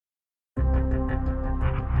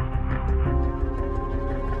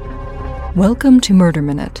Welcome to Murder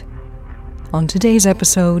Minute. On today's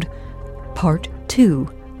episode, Part 2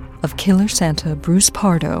 of Killer Santa Bruce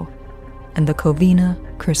Pardo and the Covina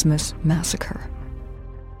Christmas Massacre.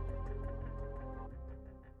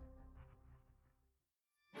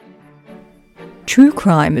 True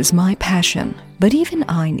crime is my passion, but even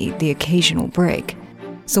I need the occasional break.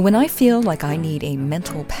 So when I feel like I need a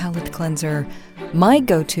mental palate cleanser, my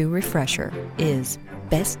go-to refresher is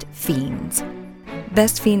Best Fiends.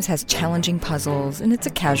 Best Fiends has challenging puzzles, and it's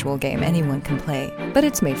a casual game anyone can play, but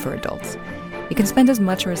it's made for adults. You can spend as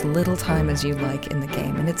much or as little time as you like in the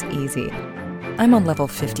game, and it's easy. I'm on level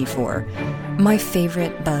 54. My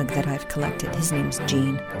favorite bug that I've collected, his name's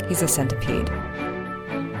Gene. He's a centipede.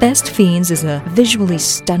 Best Fiends is a visually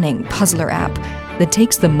stunning puzzler app that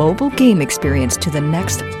takes the mobile game experience to the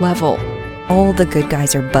next level. All the good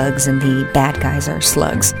guys are bugs and the bad guys are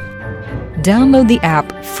slugs. Download the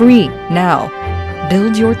app free now.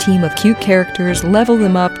 Build your team of cute characters, level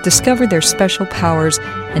them up, discover their special powers,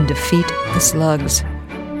 and defeat the slugs.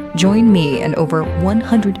 Join me and over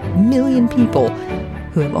 100 million people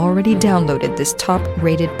who have already downloaded this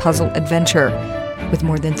top-rated puzzle adventure. With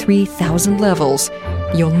more than 3,000 levels,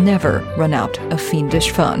 you'll never run out of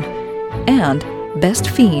fiendish fun. And Best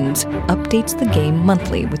Fiends updates the game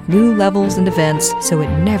monthly with new levels and events so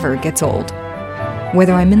it never gets old.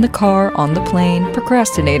 Whether I'm in the car, on the plane,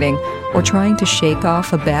 procrastinating, or trying to shake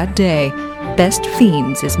off a bad day, Best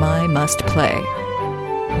Fiends is my must-play.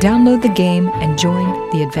 Download the game and join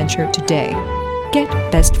the adventure today. Get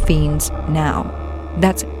Best Fiends now.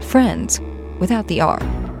 That's friends without the R.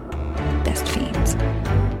 Best Fiends.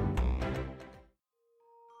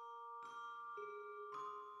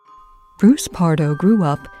 Bruce Pardo grew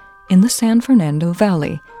up in the San Fernando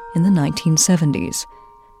Valley in the 1970s.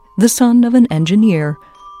 The son of an engineer,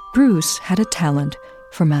 Bruce had a talent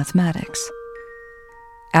for mathematics.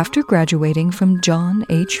 After graduating from John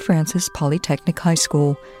H. Francis Polytechnic High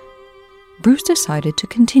School, Bruce decided to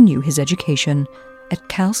continue his education at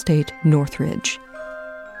Cal State Northridge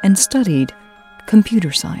and studied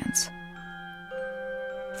computer science.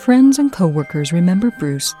 Friends and coworkers remember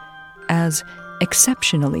Bruce as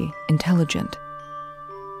exceptionally intelligent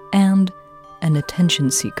and an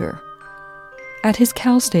attention seeker. At his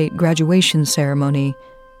Cal State graduation ceremony,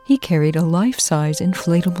 he carried a life-size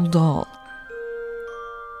inflatable doll.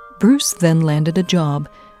 Bruce then landed a job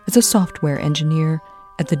as a software engineer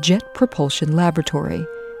at the Jet Propulsion Laboratory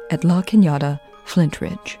at La Cañada, Flint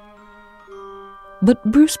Ridge. But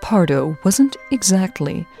Bruce Pardo wasn't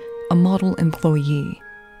exactly a model employee.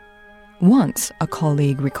 Once, a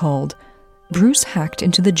colleague recalled, Bruce hacked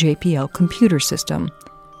into the JPL computer system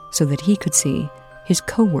so that he could see his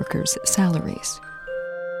co-workers' salaries.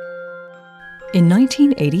 In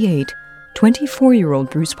 1988, 24-year-old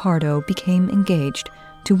Bruce Pardo became engaged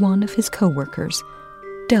to one of his co-workers,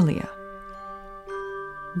 Delia.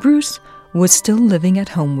 Bruce was still living at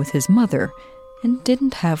home with his mother and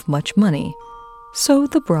didn't have much money, so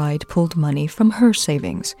the bride pulled money from her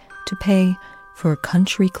savings to pay for a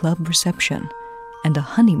country club reception and a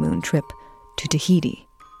honeymoon trip to Tahiti.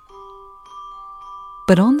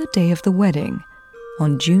 But on the day of the wedding,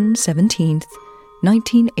 on June 17,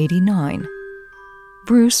 1989,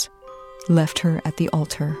 Bruce left her at the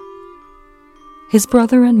altar. His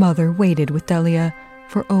brother and mother waited with Delia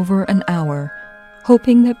for over an hour,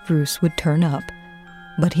 hoping that Bruce would turn up,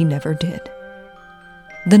 but he never did.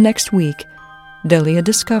 The next week, Delia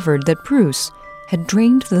discovered that Bruce had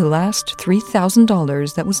drained the last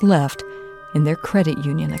 $3,000 that was left in their credit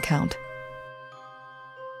union account.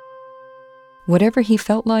 Whatever he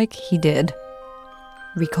felt like, he did,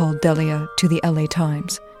 recalled Delia to the LA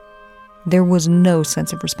Times. There was no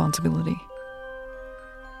sense of responsibility.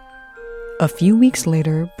 A few weeks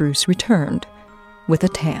later, Bruce returned with a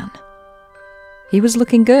tan. He was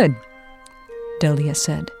looking good, Delia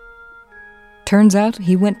said. Turns out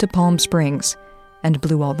he went to Palm Springs and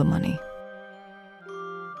blew all the money.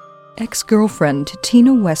 Ex-girlfriend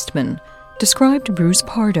Tina Westman described Bruce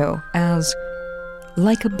Pardo as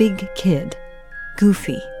like a big kid,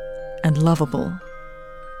 goofy and lovable.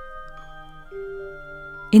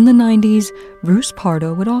 In the 90s, Bruce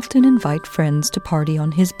Pardo would often invite friends to party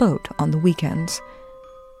on his boat on the weekends.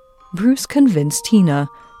 Bruce convinced Tina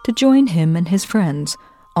to join him and his friends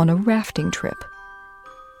on a rafting trip.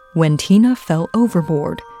 When Tina fell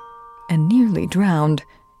overboard and nearly drowned,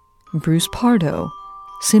 Bruce Pardo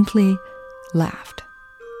simply laughed.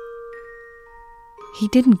 He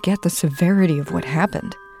didn't get the severity of what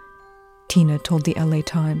happened, Tina told the LA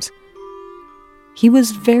Times. He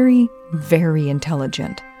was very, very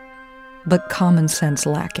intelligent, but common sense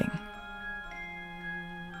lacking.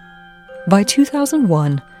 By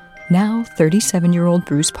 2001, now 37-year-old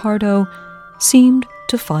Bruce Pardo seemed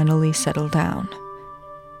to finally settle down.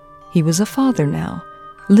 He was a father now,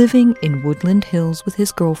 living in Woodland Hills with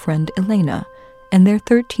his girlfriend Elena and their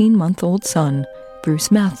 13-month-old son,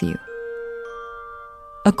 Bruce Matthew.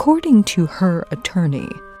 According to her attorney,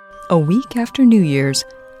 a week after New Year's,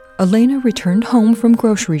 Elena returned home from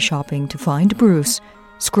grocery shopping to find Bruce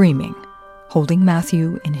screaming, holding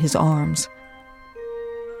Matthew in his arms.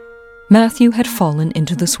 Matthew had fallen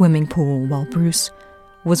into the swimming pool while Bruce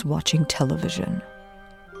was watching television.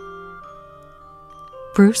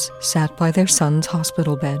 Bruce sat by their son's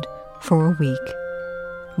hospital bed for a week,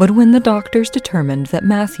 but when the doctors determined that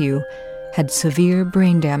Matthew had severe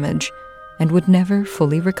brain damage and would never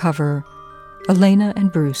fully recover, Elena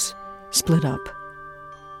and Bruce split up.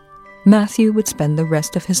 Matthew would spend the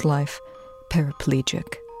rest of his life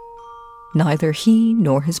paraplegic. Neither he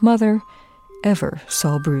nor his mother ever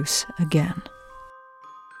saw Bruce again.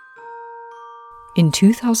 In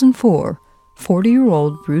 2004,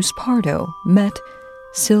 40-year-old Bruce Pardo met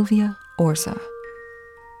Sylvia Orza.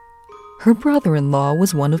 Her brother-in-law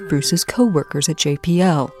was one of Bruce's co-workers at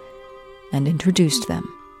JPL and introduced them.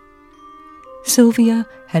 Sylvia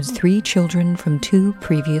had 3 children from 2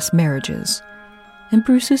 previous marriages, and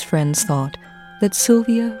Bruce's friends thought that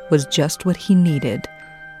Sylvia was just what he needed.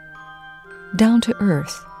 Down to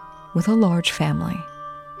earth, with a large family.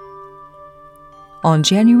 On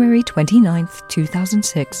January 29,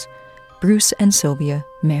 2006, Bruce and Sylvia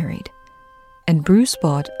married, and Bruce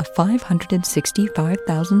bought a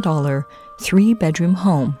 $565,000 3-bedroom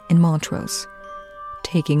home in Montrose,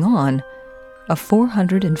 taking on a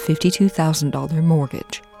 $452,000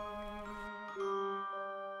 mortgage.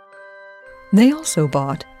 They also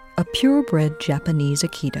bought a purebred Japanese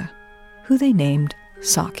Akita, who they named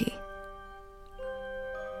Saki.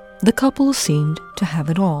 The couple seemed to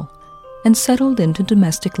have it all, and settled into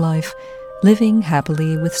domestic life, living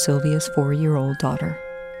happily with Sylvia's 4-year-old daughter.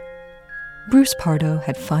 Bruce Pardo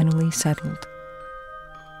had finally settled.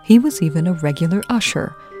 He was even a regular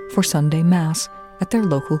usher for Sunday Mass at their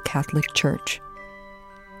local Catholic church.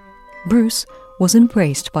 Bruce was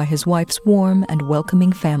embraced by his wife's warm and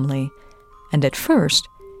welcoming family, and at first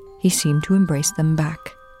he seemed to embrace them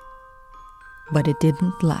back. But it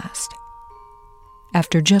didn't last.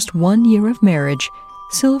 After just 1 year of marriage,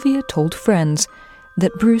 Sylvia told friends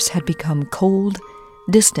that Bruce had become cold,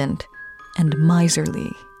 distant, and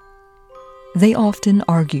miserly. They often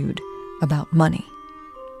argued about money.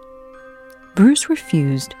 Bruce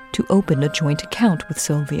refused to open a joint account with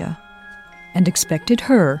Sylvia and expected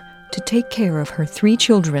her to take care of her 3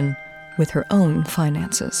 children with her own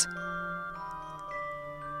finances.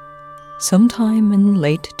 Sometime in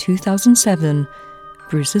late 2007,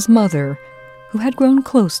 Bruce's mother, who had grown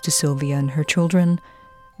close to Sylvia and her children,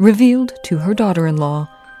 revealed to her daughter-in-law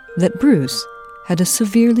that Bruce had a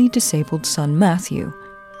severely disabled son, Matthew,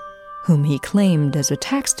 whom he claimed as a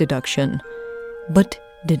tax deduction, but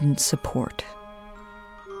didn't support.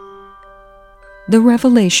 The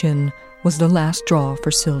revelation was the last straw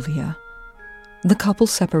for Sylvia. The couple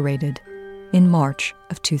separated in March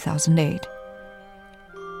of 2008.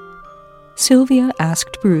 Sylvia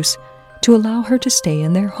asked Bruce to allow her to stay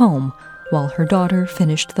in their home while her daughter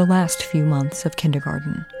finished the last few months of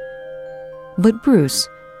kindergarten. But Bruce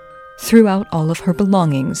threw out all of her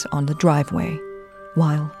belongings on the driveway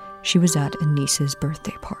while she was at a niece's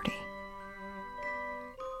birthday party.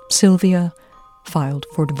 Sylvia filed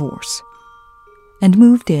for divorce and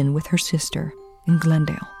moved in with her sister in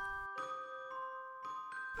Glendale.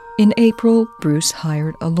 In April, Bruce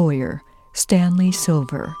hired a lawyer, Stanley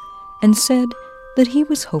Silver, and said that he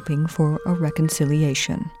was hoping for a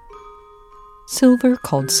reconciliation. Silver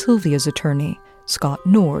called Sylvia's attorney, Scott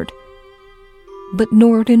Nord, but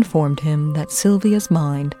Nord informed him that Sylvia's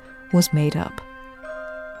mind was made up.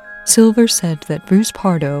 Silver said that Bruce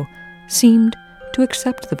Pardo seemed to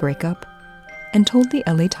accept the breakup and told the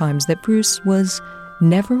LA Times that Bruce was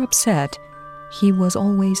never upset, he was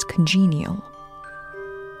always congenial.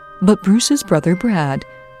 But Bruce's brother Brad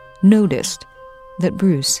noticed that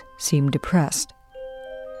Bruce seemed depressed.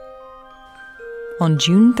 On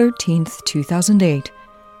June 13, 2008,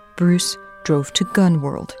 Bruce drove to Gun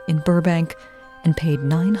World in Burbank and paid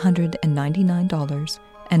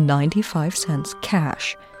 $999.95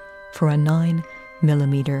 cash for a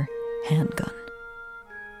 9mm handgun.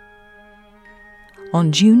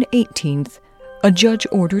 On June 18th, a judge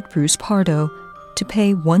ordered Bruce Pardo to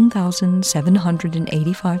pay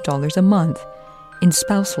 $1,785 a month in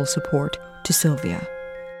spousal support to Sylvia.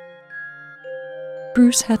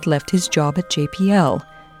 Bruce had left his job at JPL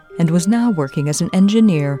and was now working as an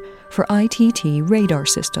engineer for ITT Radar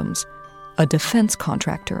Systems, a defense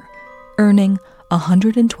contractor earning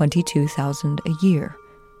 $122,000 a year.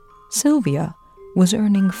 Sylvia was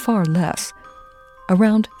earning far less,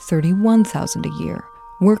 around $31,000 a year,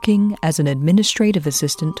 working as an administrative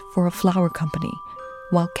assistant for a flower company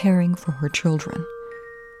while caring for her children.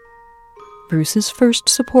 Bruce's first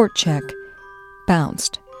support check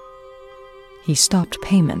bounced. He stopped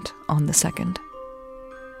payment on the second.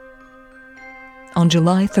 On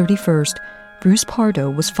July 31st, Bruce Pardo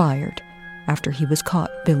was fired after he was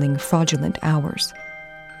caught billing fraudulent hours.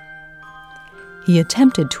 He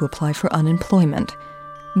attempted to apply for unemployment,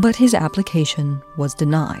 but his application was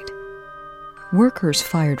denied. Workers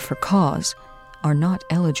fired for cause are not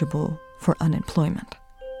eligible for unemployment.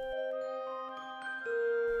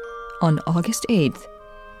 On August 8th,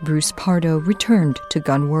 Bruce Pardo returned to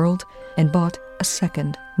Gun World and bought a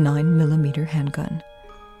second 9mm handgun.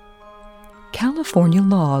 California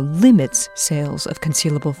law limits sales of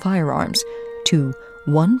concealable firearms to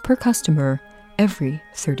one per customer every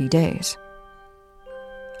 30 days.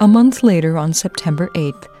 A month later, on September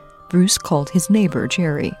 8th, Bruce called his neighbor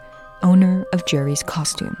Jerry, owner of Jerry's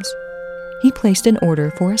Costumes. He placed an order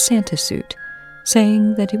for a Santa suit,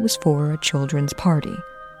 saying that it was for a children's party.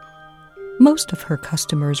 Most of her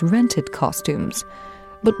customers rented costumes,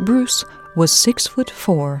 but Bruce was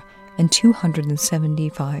 6'4" and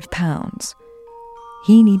 275 pounds.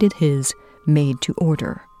 He needed his made to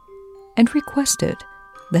order and requested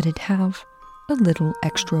that it have a little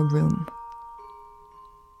extra room.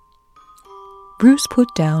 Bruce put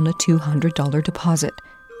down a $200 deposit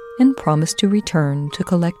and promised to return to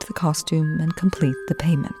collect the costume and complete the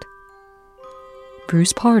payment.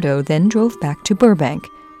 Bruce Pardo then drove back to Burbank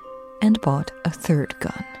and bought a third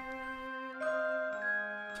gun.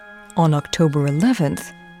 On October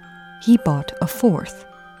 11th, he bought a fourth,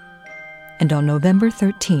 and on November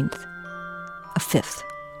 13th, a fifth.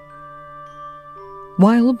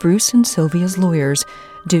 While Bruce and Sylvia's lawyers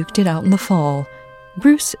duked it out in the fall,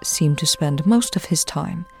 Bruce seemed to spend most of his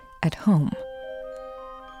time at home.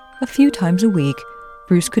 A few times a week,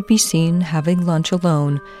 Bruce could be seen having lunch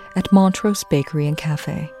alone at Montrose Bakery and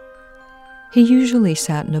Cafe. He usually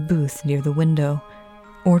sat in a booth near the window,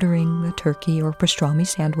 ordering a turkey or pastrami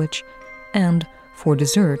sandwich and, for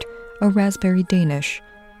dessert, a raspberry Danish,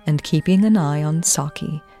 and keeping an eye on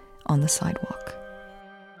Saki on the sidewalk.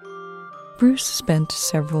 Bruce spent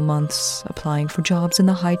several months applying for jobs in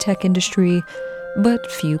the high-tech industry,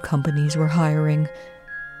 but few companies were hiring.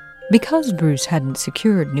 Because Bruce hadn't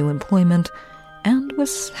secured new employment and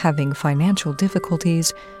was having financial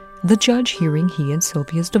difficulties, the judge hearing he and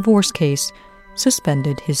Sylvia's divorce case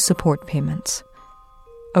suspended his support payments.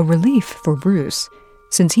 A relief for Bruce,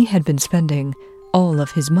 since he had been spending all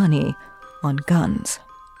of his money on guns.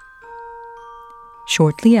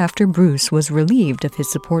 Shortly after Bruce was relieved of his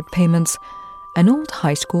support payments, an old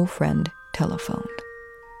high school friend telephoned.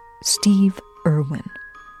 Steve Irwin.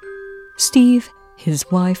 Steve, his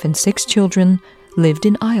wife, and 6 children lived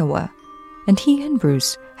in Iowa, and he and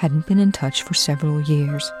Bruce hadn't been in touch for several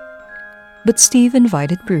years. But Steve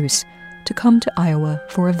invited Bruce to come to Iowa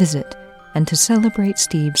for a visit and to celebrate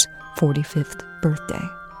Steve's 45th birthday.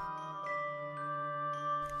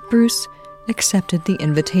 Bruce accepted the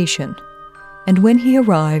invitation, and when he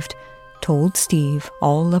arrived, told Steve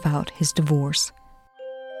all about his divorce.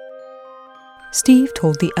 Steve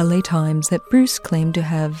told the LA Times that Bruce claimed to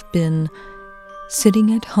have been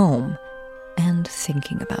sitting at home and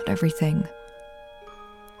thinking about everything.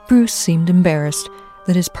 Bruce seemed embarrassed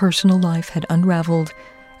that his personal life had unraveled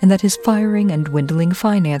and that his firing and dwindling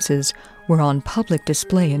finances were on public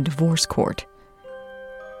display in divorce court.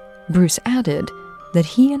 Bruce added that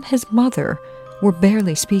he and his mother were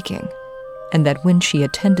barely speaking, and that when she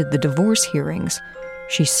attended the divorce hearings,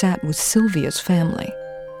 she sat with Sylvia's family.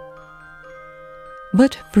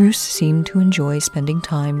 But Bruce seemed to enjoy spending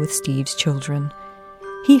time with Steve's children.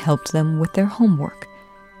 He helped them with their homework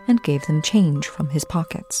and gave them change from his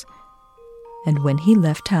pockets. And when he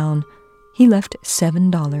left town, he left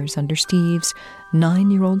 $7 under Steve's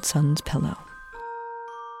 9-year-old son's pillow.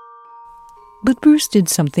 But Bruce did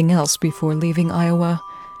something else before leaving Iowa.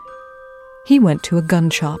 He went to a gun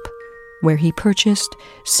shop where he purchased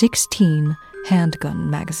 16 handgun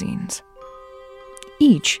magazines.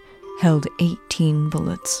 Each held 18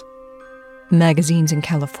 bullets. Magazines in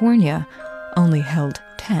California only held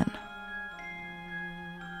 10.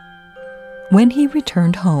 When he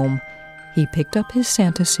returned home, he picked up his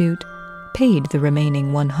Santa suit, paid the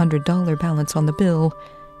remaining $100 balance on the bill,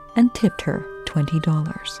 and tipped her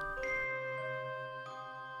 $20.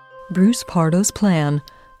 Bruce Pardo's plan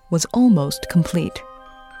was almost complete.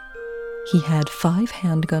 He had 5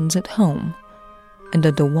 handguns at home and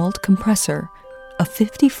a DeWalt compressor, a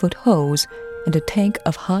 50-foot hose and a tank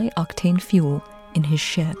of high-octane fuel in his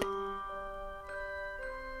shed.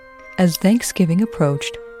 As Thanksgiving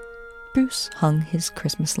approached, Bruce hung his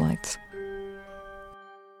Christmas lights.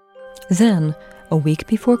 Then, a week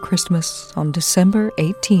before Christmas, on December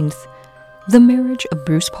 18th, the marriage of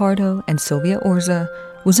Bruce Pardo and Sylvia Orza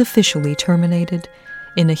was officially terminated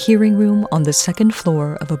in a hearing room on the second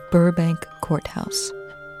floor of a Burbank courthouse.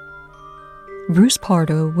 Bruce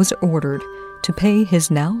Pardo was ordered to pay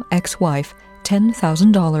his now ex-wife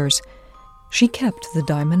 $10,000. She kept the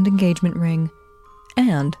diamond engagement ring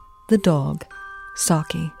and the dog,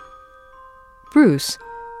 Saki. Bruce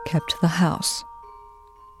kept the house.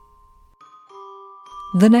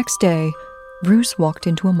 The next day, Bruce walked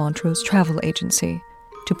into a Montrose travel agency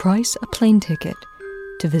to price a plane ticket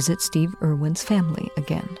to visit Steve Irwin's family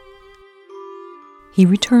again. He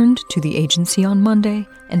returned to the agency on Monday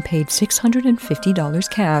and paid $650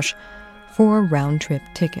 cash for a round-trip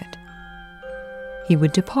ticket. He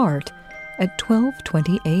would depart at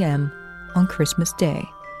 12:20 a.m. on Christmas Day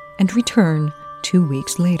and return 2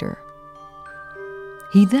 weeks later.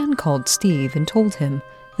 He then called Steve and told him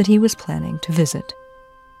that he was planning to visit.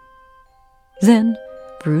 Then,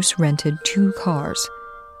 Bruce rented 2 cars,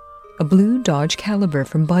 a blue Dodge Caliber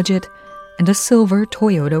from Budget and a silver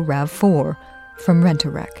Toyota RAV4 from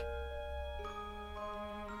Rent-A-Wreck.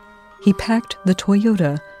 He packed the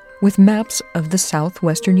Toyota with maps of the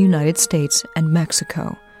southwestern United States and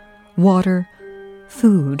Mexico, water,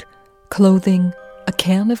 food, clothing, a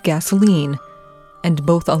can of gasoline, and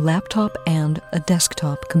both a laptop and a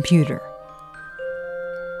desktop computer.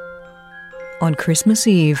 On Christmas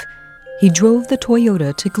Eve, he drove the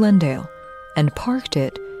Toyota to Glendale and parked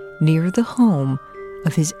it near the home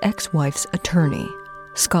of his ex-wife's attorney,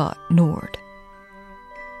 Scott Nord.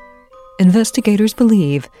 Investigators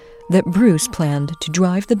believe that Bruce planned to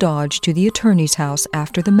drive the Dodge to the attorney's house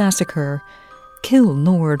after the massacre, kill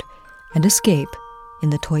Nord, and escape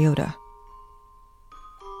in the Toyota.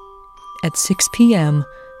 At 6 p.m.,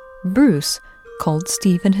 Bruce called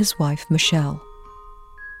Steve and his wife, Michelle.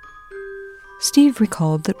 Steve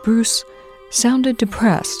recalled that Bruce sounded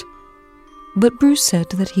depressed, but Bruce said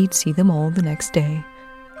that he'd see them all the next day.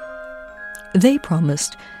 They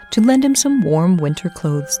promised to lend him some warm winter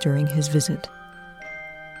clothes during his visit.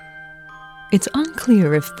 It's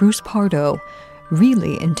unclear if Bruce Pardo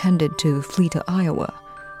really intended to flee to Iowa.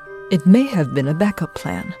 It may have been a backup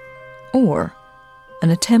plan, or an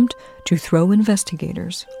attempt to throw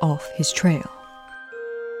investigators off his trail.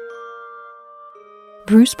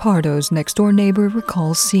 Bruce Pardo's next-door neighbor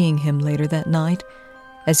recalls seeing him later that night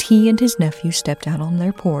as he and his nephew stepped out on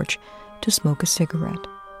their porch to smoke a cigarette.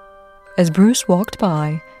 As Bruce walked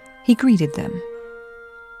by, he greeted them.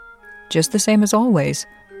 "Just the same as always,"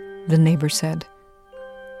 the neighbor said.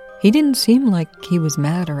 "He didn't seem like he was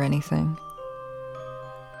mad or anything."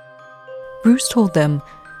 Bruce told them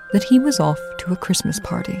that he was off to a Christmas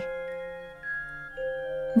party.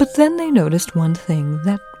 But then they noticed one thing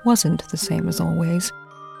that wasn't the same as always.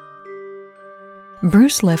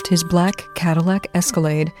 Bruce left his black Cadillac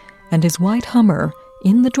Escalade and his white Hummer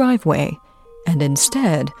in the driveway and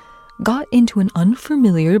instead got into an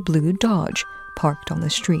unfamiliar blue Dodge parked on the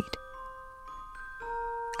street.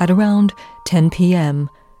 At around 10 p.m.,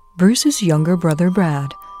 Bruce's younger brother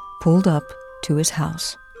Brad pulled up to his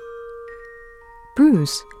house.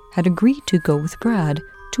 Bruce had agreed to go with Brad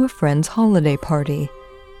to a friend's holiday party,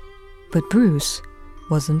 but Bruce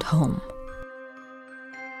wasn't home.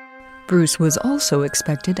 Bruce was also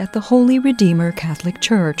expected at the Holy Redeemer Catholic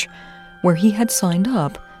Church, where he had signed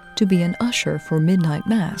up to be an usher for midnight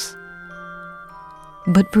mass.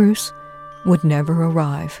 But Bruce would never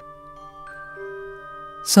arrive.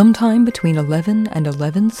 Sometime between 11 and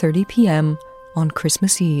 11:30 p.m. on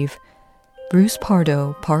Christmas Eve, Bruce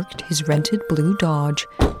Pardo parked his rented blue Dodge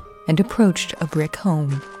and approached a brick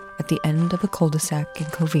home at the end of a cul-de-sac in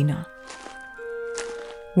Covina.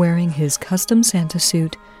 Wearing his custom Santa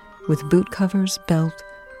suit with boot covers, belt,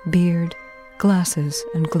 beard, glasses,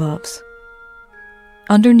 and gloves.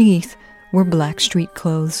 Underneath were black street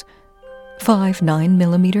clothes, 5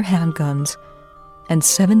 9mm handguns, and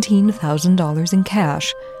 $17,000 in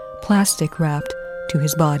cash, plastic wrapped to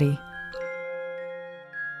his body.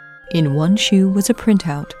 In one shoe was a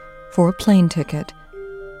printout for a plane ticket,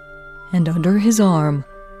 and under his arm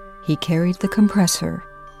he carried the compressor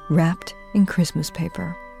wrapped in Christmas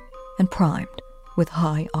paper and primed with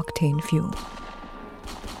high-octane fuel.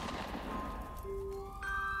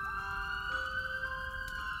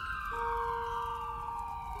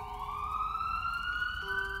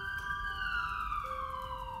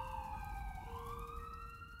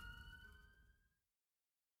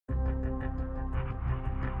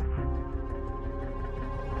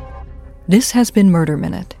 This has been Murder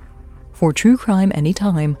Minute. For true crime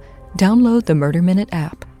anytime, download the Murder Minute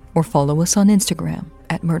app or follow us on Instagram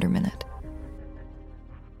at Murder Minute.